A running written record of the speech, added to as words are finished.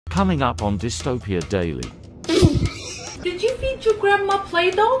Coming up on Dystopia Daily. Did you feed your grandma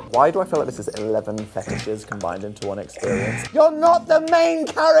Play-Doh? Why do I feel like this is 11 fetishes combined into one experience? You're not the main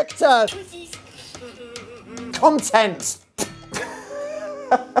character! Content!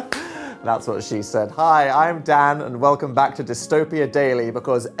 That's what she said. Hi, I'm Dan, and welcome back to Dystopia Daily,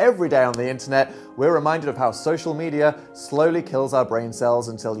 because every day on the internet, we're reminded of how social media slowly kills our brain cells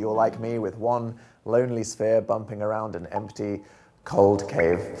until you're like me with one lonely sphere bumping around an empty, cold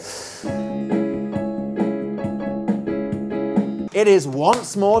cave. It is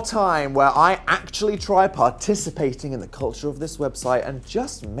once more time where I actually try participating in the culture of this website and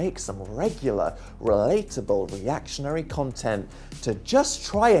just make some regular, relatable, reactionary content to just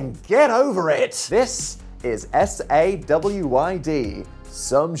try and get over it. This is SAWYD,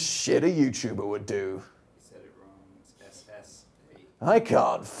 some shit a YouTuber would do. You said it wrong, it's SSA. I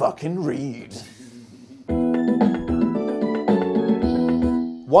can't fucking read.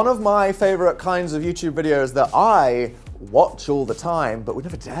 One of my favorite kinds of YouTube videos that I watch all the time, but would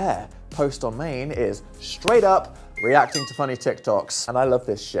never dare post on main, is straight up reacting to funny TikToks. And I love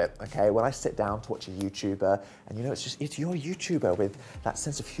this shit, okay? When I sit down to watch a YouTuber, and you know, it's your YouTuber with that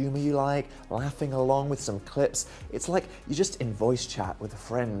sense of humor you like, laughing along with some clips. It's like you're just in voice chat with a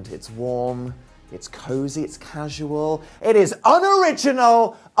friend. It's warm, it's cozy, it's casual. It is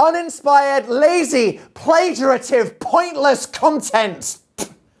unoriginal, uninspired, lazy, plagiative, pointless content.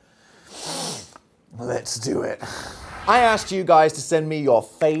 Let's do it. I asked you guys to send me your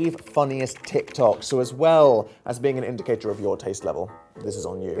fave funniest TikTok, so as well as being an indicator of your taste level, this is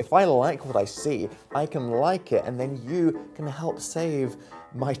on you. If I like what I see, I can like it, and then you can help save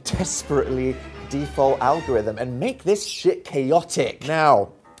my desperately default algorithm and make this shit chaotic.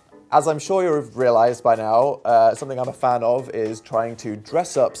 Now, as I'm sure you've realized by now, something I'm a fan of is trying to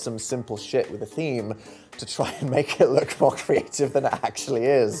dress up some simple shit with a theme to try and make it look more creative than it actually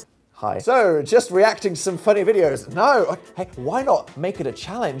is. Hi. So, just reacting to some funny videos. No, hey, why not make it a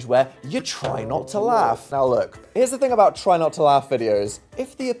challenge where you try not to laugh? Now look, here's the thing about try not to laugh videos.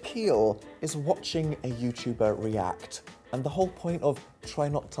 If the appeal is watching a YouTuber react, and the whole point of try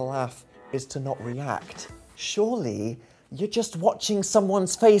not to laugh is to not react, surely you're just watching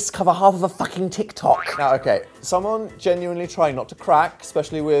someone's face cover half of a fucking TikTok. Now, okay, someone genuinely trying not to crack,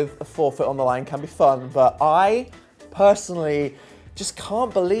 especially with a forfeit on the line, can be fun, but I personally just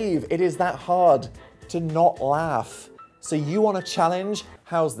can't believe it is that hard to not laugh. So you want a challenge?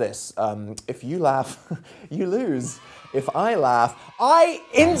 How's this? If you laugh, you lose. If I laugh, I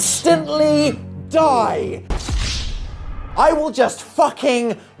instantly die. I will just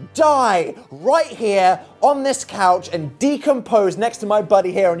fucking die right here on this couch and decompose next to my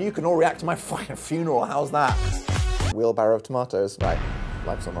buddy here, and you can all react to my fucking funeral. How's that? Wheelbarrow of tomatoes. Right,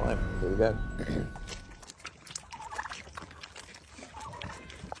 life's on the line. Here we go.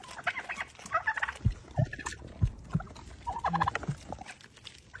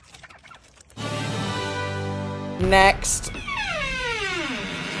 Next.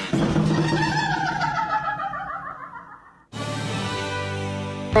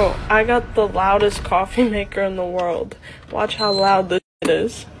 Bro, I got the loudest coffee maker in the world. Watch how loud this shit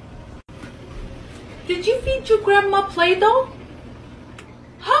is. Did you feed your grandma Play-Doh?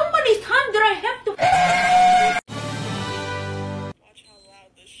 How many times did I have to? Watch how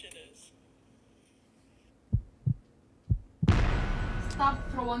loud this shit is. Stop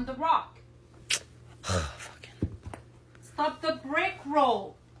throwing the rock. Stop the brick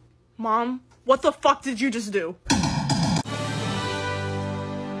roll. Mom, what the fuck did you just do?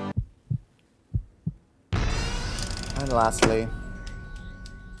 And lastly,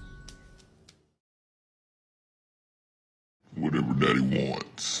 whatever Daddy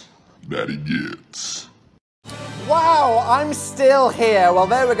wants, Daddy gets. Wow, I'm still here. Well,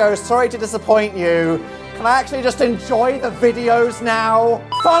 there we go. Sorry to disappoint you. Can I actually just enjoy the videos now?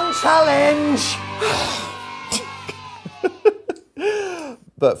 Fun challenge!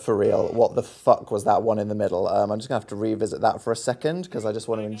 But for real, what the fuck was that one in the middle? I'm just gonna have to revisit that for a second because I just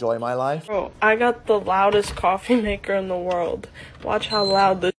want to enjoy my life. Bro, I got the loudest coffee maker in the world. Watch how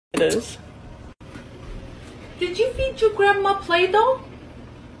loud this shit is. Did you feed your grandma Play-Doh?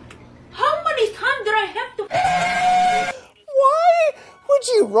 How many times did I have to? Why would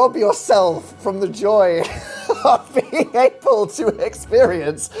you rob yourself from the joy of being able to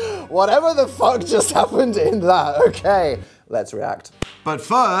experience whatever the fuck just happened in that? Okay, let's react. But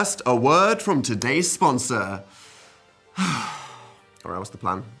first, a word from today's sponsor. Or else the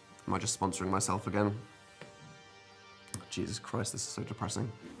plan. Am I just sponsoring myself again? Jesus Christ, this is so depressing.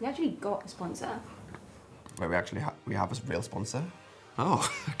 We actually got a sponsor. Wait, we have a real sponsor?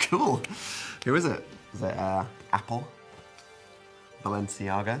 Oh, cool. Who is it? Is it Apple?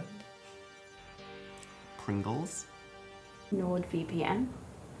 Balenciaga. Pringles. NordVPN.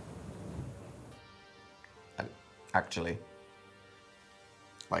 Actually,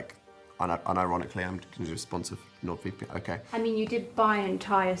 like, unironically, I'm going to do a sponsor for NordVPN. Okay. I mean, you did buy an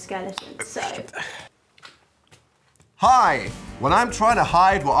entire skeleton, so... Hi! When I'm trying to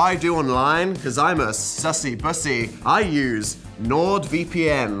hide what I do online, because I'm a sussy bussy, I use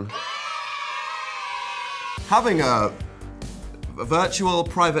NordVPN. Having a virtual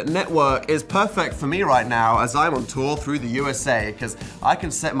private network is perfect for me right now as I'm on tour through the USA, because I can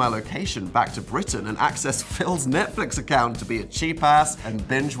set my location back to Britain and access Phil's Netflix account to be a cheap ass and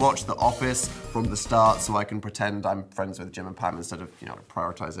binge watch The Office from the start so I can pretend I'm friends with Jim and Pam instead of, you know,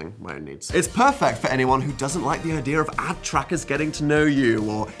 prioritizing my own needs. It's perfect for anyone who doesn't like the idea of ad trackers getting to know you,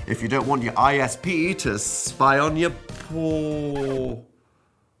 or if you don't want your ISP to spy on your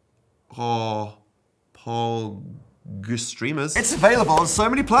streamers. It's available on so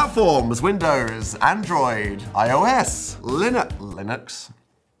many platforms: Windows, Android, iOS, Linux.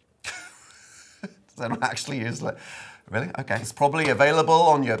 Does anyone actually use it? Really? Okay. It's probably available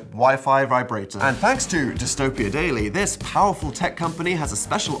on your Wi-Fi vibrator. And thanks to Dystopia Daily, this powerful tech company has a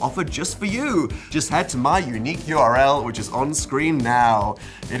special offer just for you. Just head to my unique URL, which is on screen now.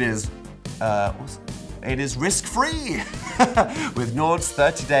 It is, risk-free with Nord's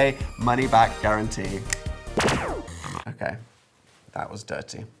 30-day money-back guarantee. Okay, that was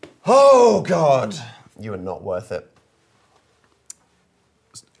dirty. Oh God, you are not worth it.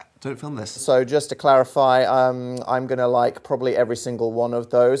 Don't film this. So just to clarify, I'm gonna like probably every single one of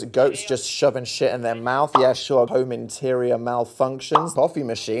those. Goats just shoving shit in their mouth. Yeah, sure. Home interior malfunctions. Coffee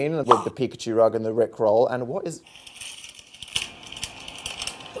machine with the Pikachu rug and the Rickroll. And what is...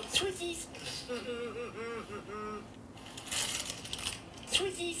 Sweeties.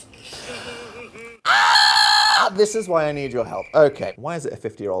 Sweeties. This is why I need your help. Okay, why is it a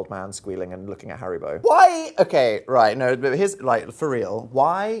 50-year-old man squealing and looking at Haribo? Why? Okay, right, no, but here's, like, for real,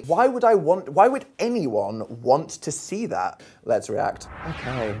 why would anyone want to see that? Let's react.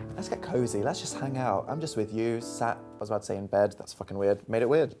 Okay, let's get cozy, let's just hang out. I'm just with you, sat, I was about to say in bed, that's fucking weird, made it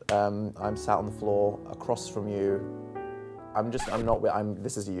weird. I'm sat on the floor across from you.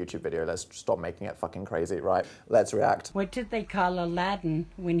 This is a YouTube video, let's stop making it fucking crazy, right? Let's react. What did they call Aladdin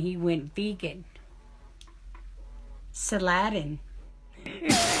when he went vegan? Saladin.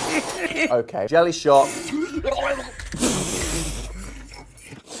 Okay, jelly shot.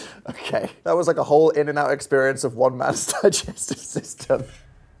 Okay, that was like a whole in and out experience of one man's digestive system.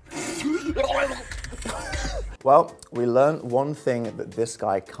 Well, we learned one thing that this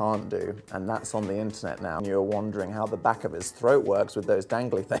guy can't do, and that's on the internet now. You're wondering how the back of his throat works with those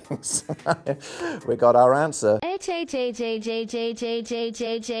dangly things. We got our answer.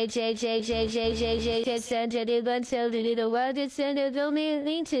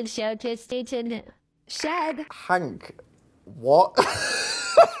 Hank, what?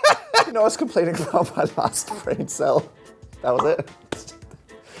 You know, I was complaining about my last brain cell. That was it.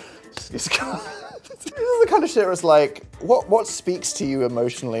 This is the kind of shit where it's like, what speaks to you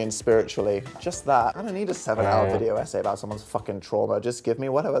emotionally and spiritually? Just that. I don't need a 7-hour video essay about someone's fucking trauma. Just give me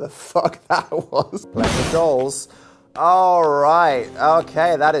whatever the fuck that was. Plenty of dolls. All right,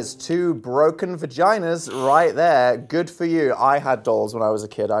 okay, that is 2 broken vaginas right there. Good for you. I had dolls when I was a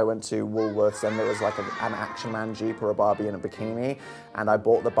kid. I went to Woolworths and there was like an Action Man Jeep or a Barbie in a bikini, and I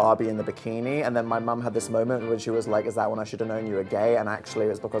bought the Barbie in the bikini, and then my mum had this moment when she was like, is that when I should have known you were gay? And actually it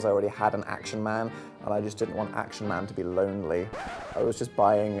was because I already had an Action Man, and I just didn't want Action Man to be lonely. I was just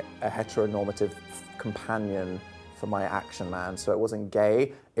buying a heteronormative companion for my Action Man, so it wasn't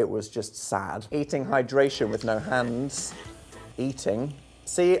gay, it was just sad. Eating hydration with no hands. Eating.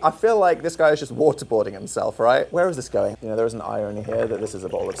 See, I feel like this guy is just waterboarding himself, right? Where is this going? You know, there is an irony here that this is a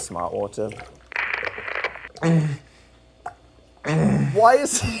bowl of smart water. Why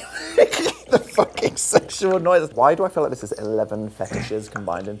is he making the fucking sexual noises? Why do I feel like this is 11 fetishes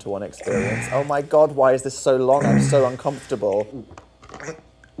combined into one experience? Oh my God, why is this so long? I'm so uncomfortable.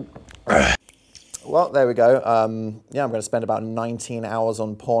 Well, there we go. Yeah, I'm going to spend about 19 hours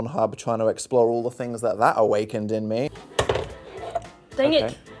on Pornhub trying to explore all the things that awakened in me. Dang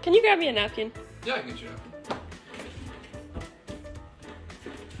it. Can you grab me a napkin? Yeah, I can get you a napkin.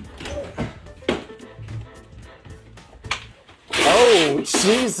 Oh,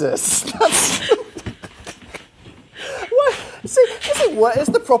 Jesus. That's... What? See, is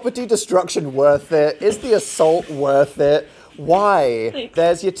the property destruction worth it? Is the assault worth it? Why?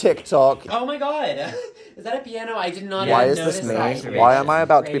 There's your TikTok. Oh my God. Is that a piano? I did not Why even is this notice me? that. Why am I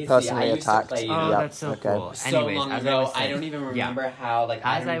about to be Crazy. personally I used to attacked? play Oh, Yeah, that's so okay. cool. So Anyways, long as ago, I was I saying, don't even remember how, like,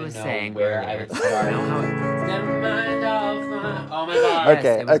 as I I don't was even know saying where I earlier, would start. you know how Never mind all fun. Oh my god.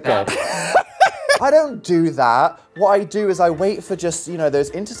 Okay, it was okay. that. I don't do that. What I do is I wait for just, you know, those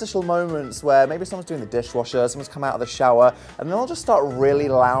interstitial moments where maybe someone's doing the dishwasher, someone's come out of the shower, and then I'll just start really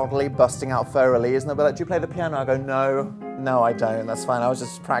loudly busting out faux release, and they'll be like, do you play the piano? I go, no, I don't. That's fine. I was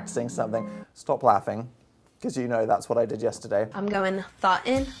just practicing something. Stop laughing, because you know that's what I did yesterday. I'm going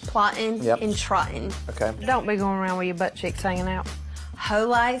thoughtin', plotting, and trotting. Okay. Don't be going around with your butt cheeks hanging out. Hoe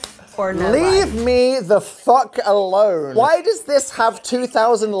life or no Leave life? me the fuck alone. Why does this have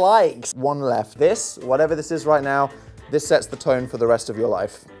 2,000 likes? One left. This, whatever this is right now, this sets the tone for the rest of your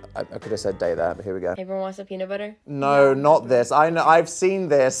life. I could have said day there, but here we go. Everyone wants a peanut butter? No, not this. I know, I've seen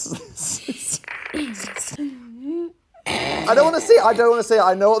this. I don't want to see it. I don't want to see it.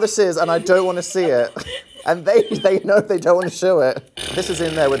 I know what this is, and I don't want to see it. And they know they don't want to show it. This is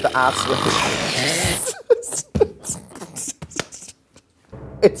in there with the ass with.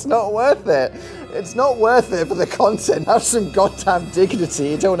 It's not worth it. It's not worth it for the content. Have some goddamn dignity.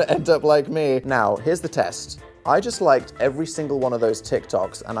 You don't want to end up like me. Now, here's the test. I just liked every single one of those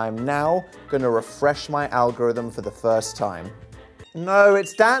TikToks, and I'm now going to refresh my algorithm for the first time. No,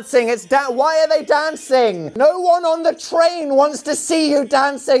 it's dancing. Why are they dancing? No one on the train wants to see you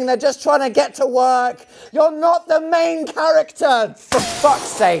dancing. They're just trying to get to work. You're not the main character, for fuck's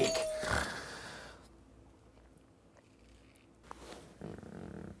sake.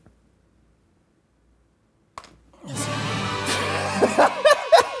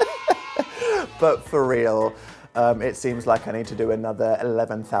 But for real, it seems like I need to do another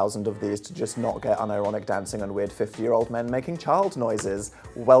 11,000 of these to just not get unironic dancing and weird 50-year-old men making child noises.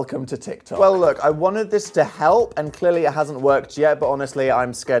 Welcome to TikTok. Well, look, I wanted this to help, and clearly it hasn't worked yet, but honestly,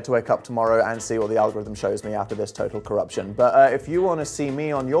 I'm scared to wake up tomorrow and see what the algorithm shows me after this total corruption. But if you want to see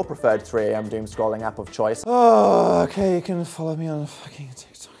me on your preferred 3 AM doom scrolling app of choice, oh, okay, you can follow me on fucking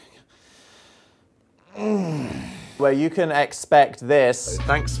TikTok. Where you can expect this.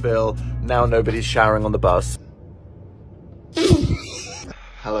 Thanks, Phil. Now nobody's showering on the bus.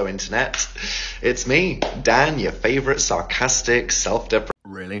 Hello, Internet. It's me, Dan, your favorite sarcastic, self-deprecating.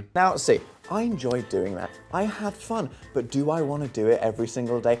 Really? Now, see, I enjoyed doing that. I had fun, but do I want to do it every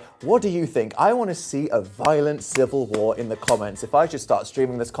single day? What do you think? I want to see a violent civil war in the comments. If I should start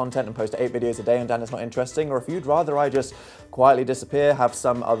streaming this content and post 8 videos a day and Dan is not interesting, or if you'd rather I just quietly disappear, have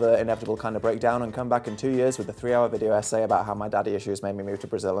some other inevitable kind of breakdown, and come back in 2 years with a 3-hour video essay about how my daddy issues made me move to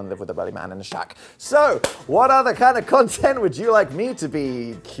Brazil and live with a burly man in a shack. So, what other kind of content would you like me to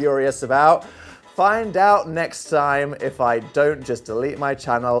be curious about? Find out next time if I don't just delete my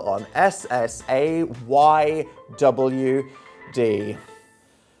channel on SSAYWD.